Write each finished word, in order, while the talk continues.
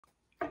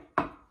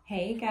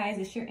Hey guys,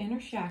 it's your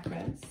inner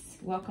chakras.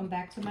 Welcome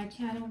back to my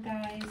channel,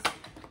 guys.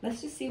 Let's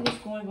just see what's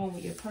going on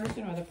with your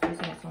person or the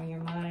person that's on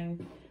your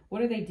mind.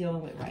 What are they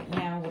dealing with right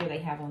now? What do they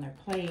have on their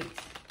plate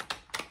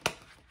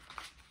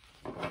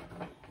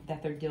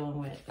that they're dealing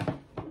with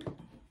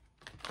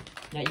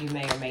that you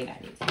may or may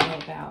not need to know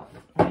about?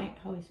 All right,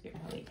 Holy Spirit,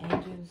 Holy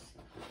Angels.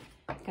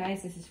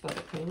 Guys, this is for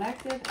the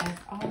collective. As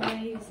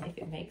always, if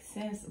it makes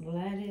sense,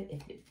 let it.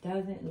 If it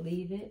doesn't,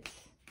 leave it.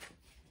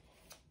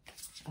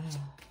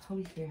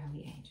 Holy Spirit,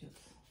 Holy Angels.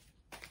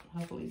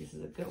 Hopefully this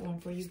is a good one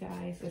for you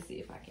guys. Let's see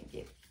if I can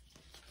get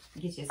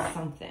you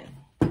something.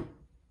 Oh,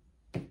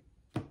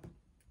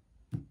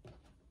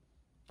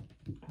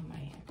 my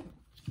hand.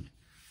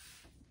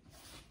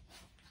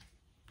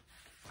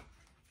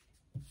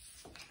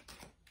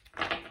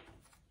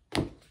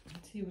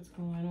 Let's see what's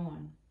going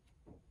on.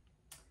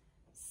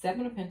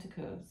 Seven of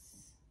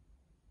Pentacles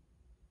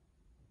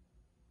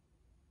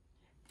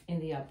in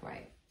the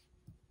upright.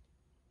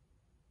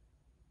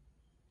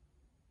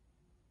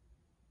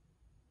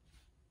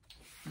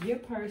 Your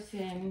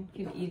person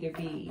can either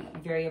be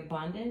very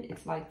abundant.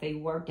 It's like they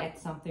worked at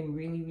something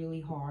really,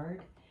 really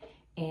hard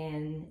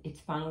and it's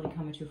finally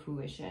coming to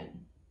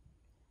fruition.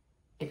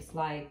 It's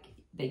like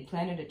they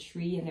planted a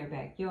tree in their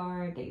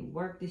backyard. They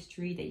worked this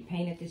tree. They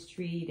painted this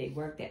tree. They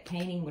worked at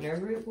painting,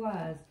 whatever it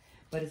was,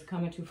 but it's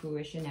coming to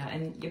fruition now.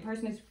 And your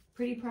person is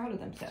pretty proud of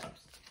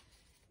themselves.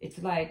 It's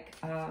like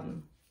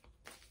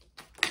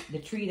the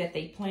tree that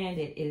they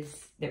planted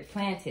is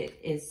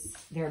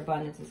their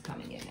abundance is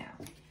coming in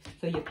now.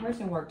 So your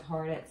person worked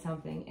hard at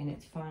something and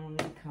it's finally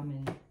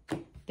coming.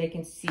 They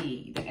can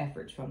see the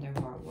efforts from their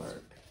hard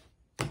work.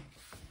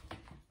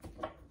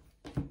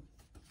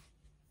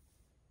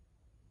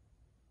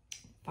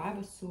 Five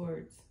of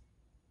Swords.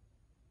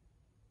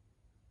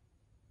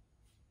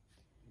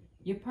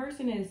 Your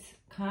person is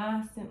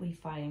constantly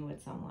fighting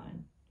with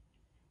someone.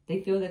 They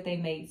feel that they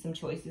made some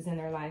choices in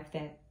their life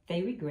that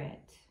they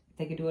regret. If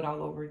they could do it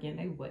all over again,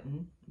 they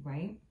wouldn't,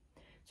 right?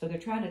 So they're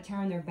trying to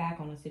turn their back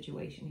on the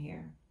situation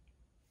here.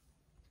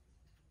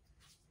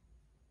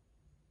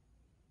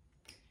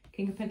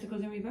 King of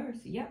Pentacles in reverse.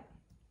 Yep.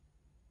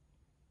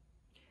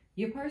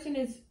 Your person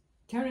is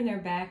turning their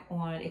back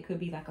on, it could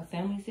be like a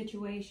family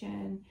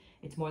situation.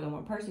 It's more than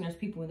one person. There's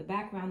people in the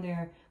background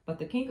there. But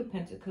the King of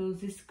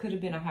Pentacles, this could have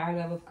been a higher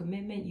level of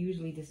commitment.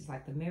 Usually this is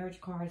like the marriage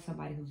card,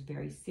 somebody who's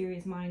very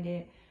serious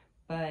minded.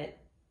 But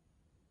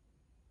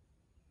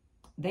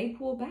they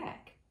pull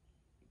back.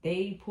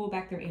 They pull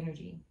back their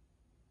energy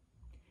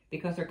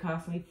because they're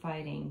constantly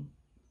fighting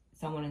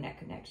someone in that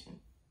connection.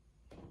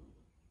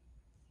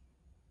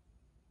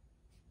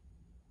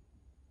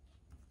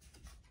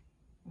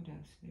 What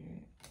else,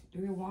 Spirit?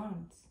 Three of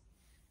Wands.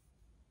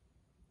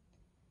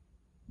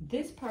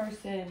 This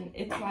person,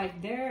 it's like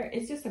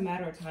it's just a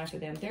matter of time for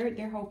them.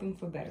 They're hoping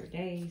for better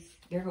days.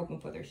 They're hoping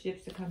for their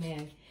ships to come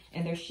in.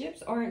 And their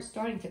ships aren't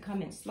starting to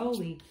come in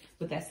slowly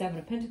with that Seven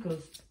of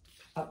Pentacles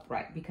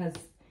upright because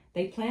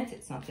they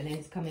planted something and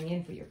it's coming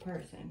in for your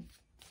person.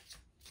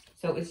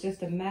 So it's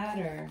just a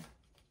matter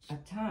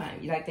of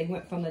time. Like they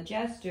went from the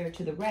Jester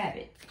to the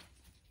Rabbit.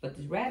 But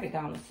this rabbit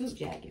got on a suit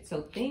jacket.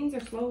 So things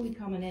are slowly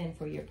coming in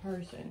for your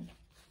person.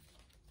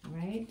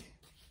 Right?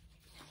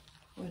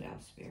 What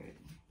else, Spirit?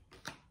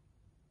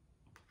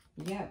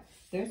 Yep.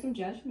 There's some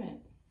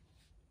judgment.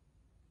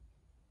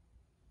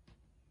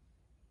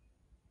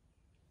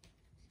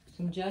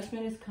 Some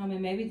judgment is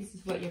coming. Maybe this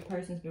is what your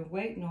person's been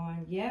waiting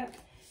on. Yep.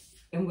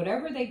 And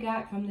whatever they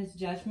got from this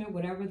judgment,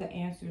 whatever the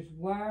answers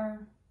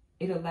were,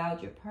 it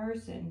allowed your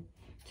person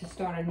to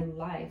start a new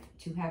life,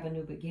 to have a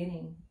new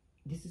beginning.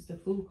 This is the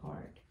Fool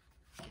card.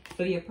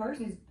 So your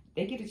person,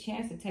 they get a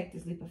chance to take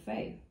this leap of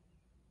faith.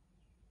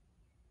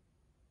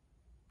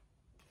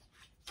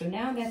 So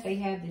now that they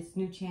have this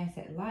new chance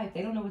at life,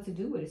 they don't know what to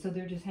do with it. So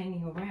they're just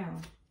hanging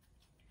around.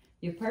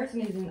 Your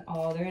person is in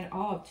awe. They're in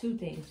awe of two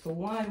things. For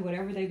one,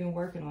 whatever they've been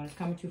working on is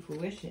coming to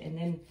fruition. And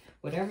then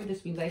whatever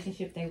this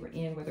relationship they were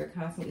in where they're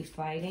constantly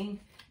fighting,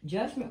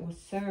 judgment was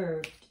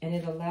served and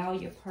it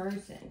allowed your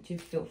person to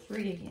feel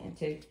free again,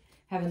 to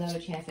have another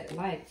chance at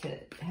life, to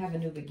have a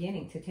new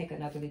beginning, to take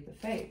another leap of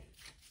faith.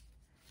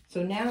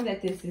 So now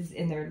that this is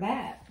in their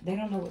lap, they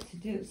don't know what to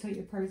do. So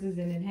your person's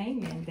in an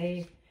hangman.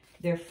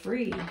 They're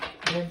free.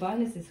 Their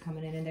abundance is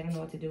coming in and they don't know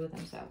what to do with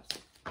themselves.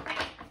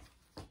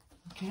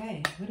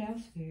 Okay, what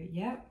else, Spirit?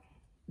 Yep.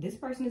 This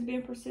person is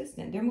being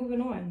persistent. They're moving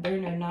on. They're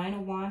in their Nine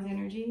of Wands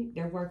energy.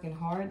 They're working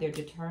hard. They're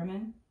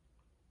determined.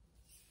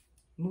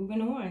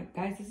 Moving on.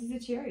 Guys, this is a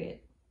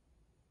Chariot.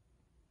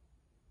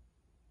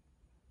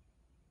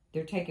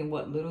 They're taking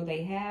what little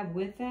they have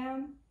with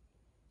them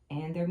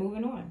and they're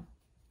moving on.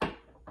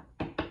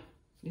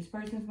 This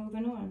person's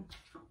moving on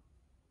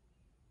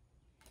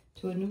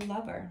to a new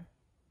lover.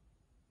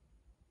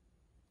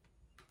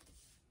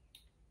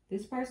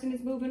 This person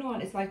is moving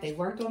on. It's like they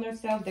worked on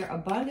themselves. Their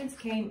abundance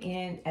came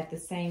in at the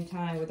same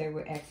time where they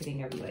were exiting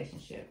their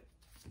relationship.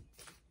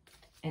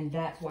 And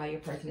that's why your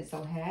person is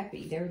so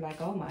happy. They're like,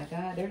 oh my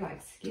God. They're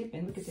like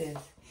skipping. Look at this.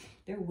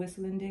 They're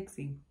whistling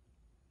Dixie.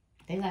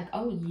 They're like,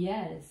 oh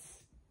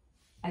yes.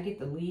 I get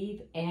to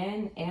leave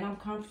and I'm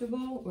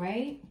comfortable,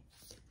 right?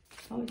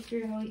 Holy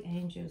Spirit, Holy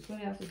Angels.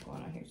 What else is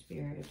going on here,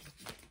 Spirit?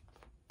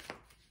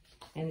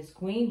 And this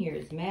queen here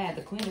is mad.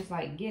 The queen is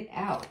like, get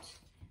out.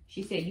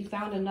 She said, you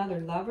found another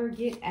lover?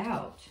 Get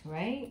out,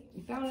 right?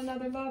 You found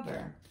another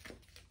lover.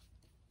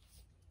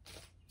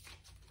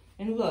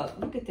 And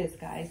look at this,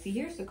 guys. See,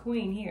 here's the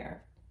queen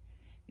here.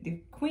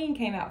 The queen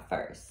came out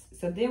first.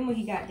 So then when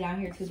he got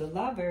down here to the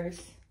lovers,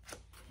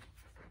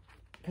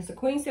 because the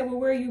queen said, well,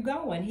 where are you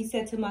going? He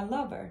said, to my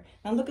lover.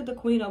 Now look at the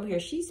queen over here.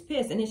 She's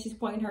pissed. And then she's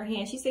pointing her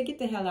hand. She said, get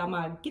the hell out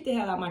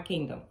of my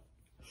kingdom.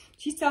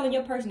 She's telling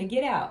your person to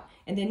get out.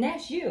 And then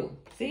that's you.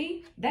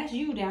 See? That's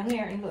you down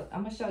there. And look,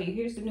 I'm going to show you.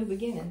 Here's the new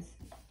beginnings.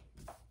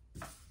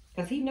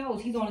 Because he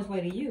knows he's on his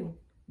way to you.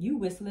 You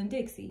whistling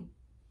Dixie.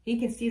 He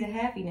can see the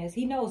happiness.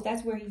 He knows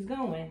that's where he's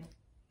going.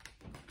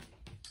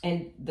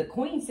 And the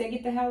queen said,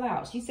 get the hell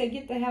out. She said,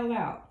 get the hell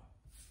out.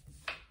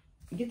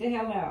 Get the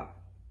hell out.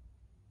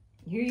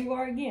 Here you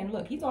are again.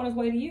 Look, he's on his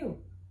way to you.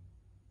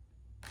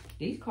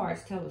 These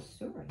cards tell a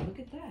story. Look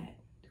at that.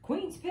 The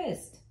queen's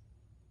pissed.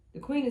 The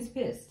queen is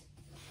pissed.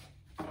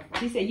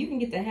 She said, you can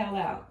get the hell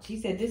out. She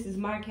said, this is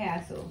my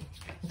castle.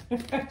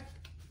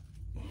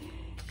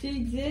 She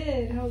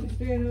did. Holy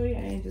Spirit, Holy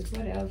Angels.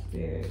 What else,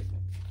 Spirit?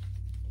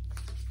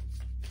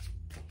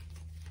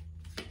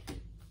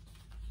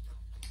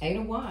 Eight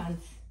of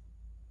Wands.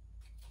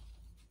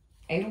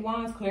 Eight of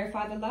Wands,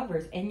 clarify the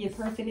lovers. And your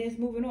person is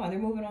moving on. They're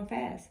moving on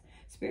fast.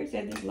 Spirit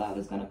said this love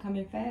is going to come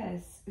in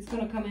fast. It's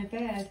going to come in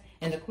fast.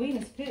 And the queen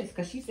is pissed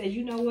because she said,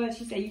 you know what?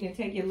 She said, you can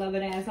take your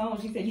loving ass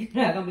on. She said, you're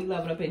not going to be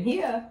loving up in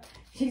here.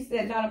 She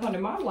said, not up under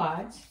my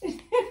watch.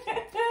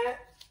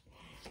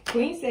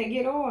 Queen said,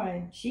 get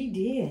on. She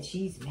did.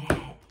 She's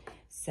mad.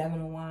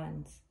 Seven of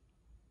Wands.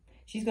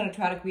 She's going to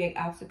try to create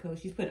obstacles.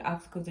 She's putting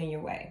obstacles in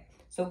your way.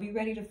 So be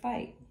ready to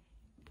fight.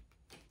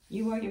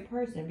 You are your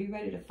person. Be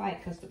ready to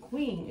fight because the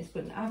queen is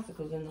putting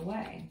obstacles in the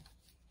way.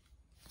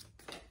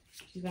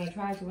 She's going to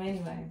try to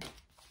anyway.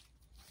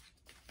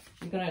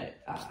 She's going to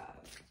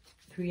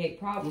create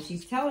problems.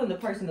 She's telling the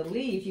person to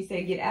leave. She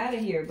said, get out of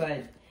here.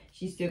 But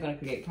she's still going to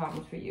create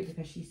problems for you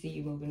because she sees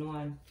you moving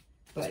on.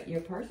 But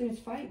your person is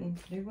fighting.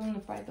 They're willing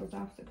to fight those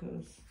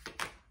obstacles.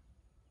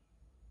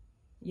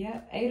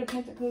 Yep. Eight of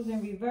Pentacles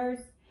in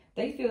reverse.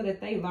 They feel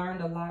that they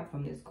learned a lot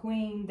from this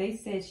queen. They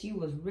said she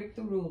was Rick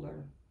the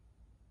ruler.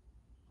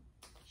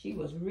 She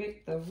was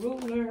Rick the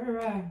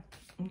ruler.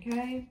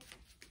 Okay.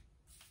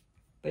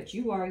 But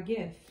you are a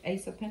gift.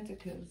 Ace of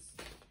Pentacles.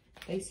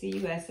 They see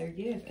you as their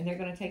gift. And they're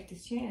going to take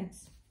this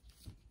chance.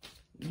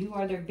 You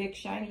are their big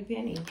shiny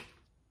penny.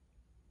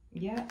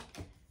 Yep.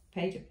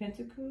 Page of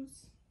Pentacles.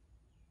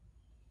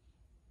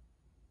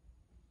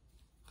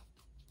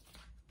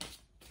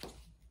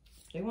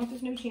 They want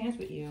this new chance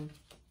with you.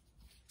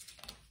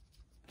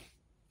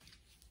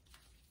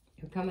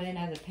 You're coming in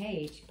as a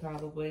page,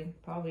 probably.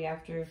 Probably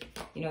after,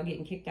 you know,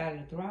 getting kicked out of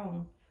the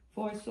throne.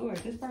 Four of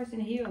Swords. This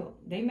person healed.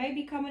 They may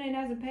be coming in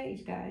as a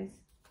page, guys.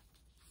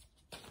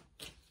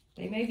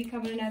 They may be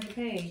coming in as a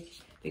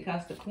page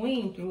because the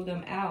queen threw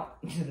them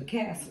out to the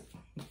castle.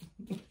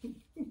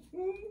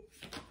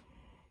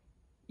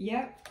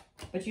 Yep.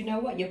 But you know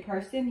what? Your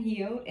person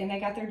healed and they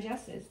got their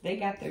justice. They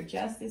got their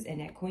justice and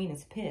that queen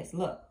is pissed.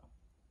 Look.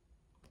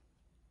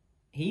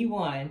 He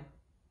won.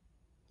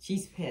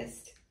 She's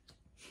pissed.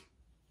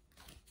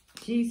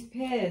 She's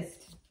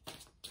pissed.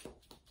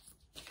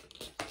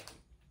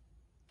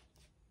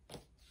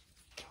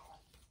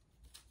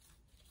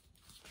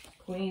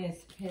 Queen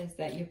is pissed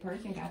that your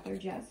person got their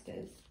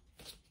justice.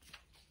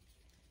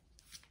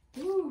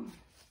 Whew.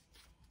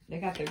 They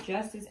got their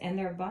justice and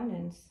their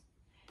abundance.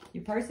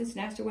 Your person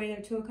snatched away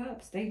their Two of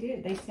Cups. They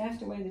did. They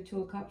snatched away the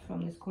Two of Cups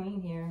from this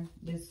queen here.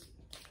 This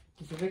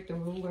Rick the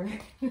ruler.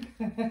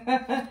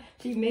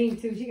 She mean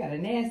too. She got a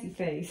nasty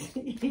face.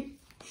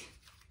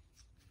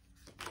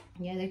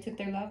 Yeah, they took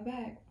their love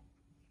back.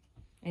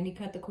 And he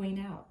cut the queen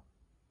out.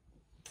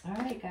 All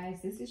right, guys.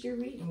 This is your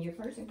reading. Your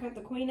person cut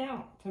the queen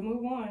out to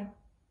move on.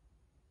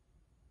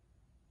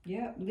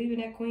 Yep,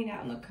 leaving that queen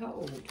out in the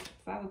cold.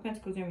 Five of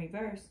Pentacles in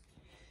reverse.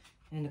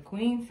 And the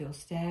queen feels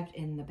stabbed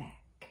in the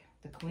back.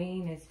 The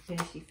queen is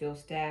pissed. She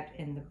feels stabbed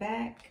in the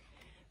back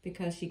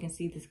because she can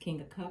see this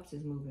King of Cups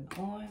is moving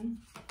on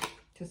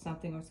to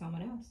something or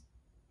someone else.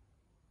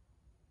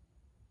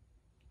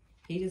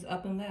 He just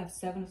up and left.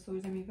 Seven of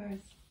Swords in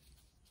reverse.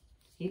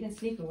 He didn't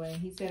sneak away.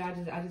 He said,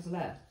 I just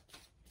left.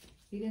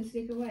 He didn't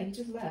sneak away. He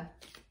just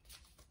left.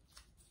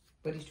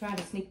 But he's trying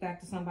to sneak back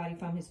to somebody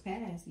from his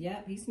past.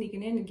 Yep, he's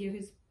sneaking in to give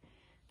his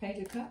Page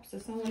of Cups to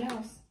someone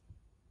else.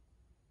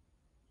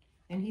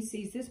 And he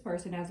sees this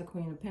person as a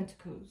Queen of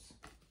Pentacles.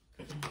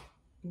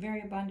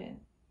 Very abundant.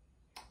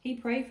 He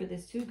prayed for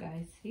this too,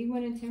 guys. He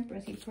went in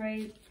temperance. He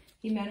prayed.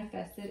 He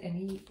manifested. And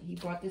he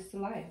brought this to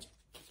life.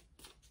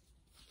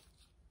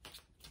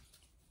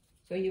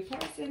 So your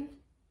person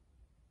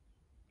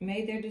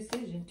made their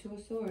decision. Two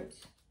of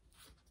Swords.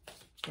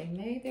 They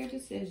made their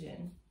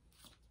decision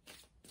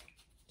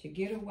to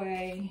get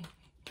away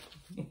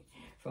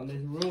from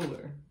this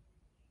ruler.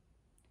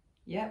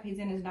 Yep, he's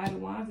in his Knight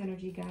of Wands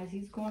energy, guys.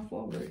 He's going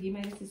forward. He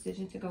made his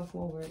decision to go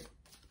forward.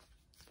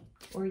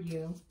 Or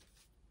you.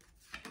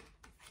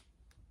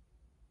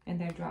 And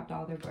they dropped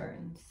all their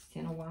burdens.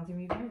 10 of Wands in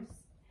reverse.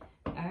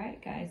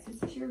 Alright, guys.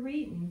 This is your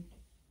reading.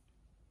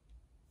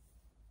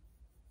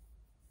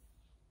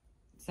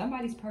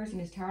 Somebody's person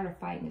is tired of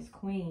fighting this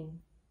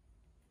queen.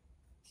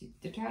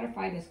 They're tired of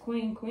fighting this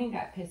queen. Queen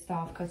got pissed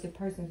off because the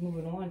person's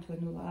moving on to a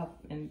new love.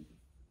 And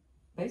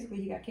basically,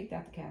 he got kicked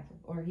out the castle.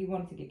 Or he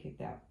wanted to get kicked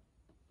out.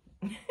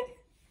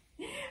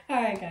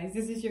 Alright, guys.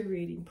 This is your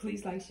reading.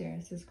 Please like, share,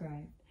 and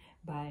subscribe.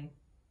 Bye.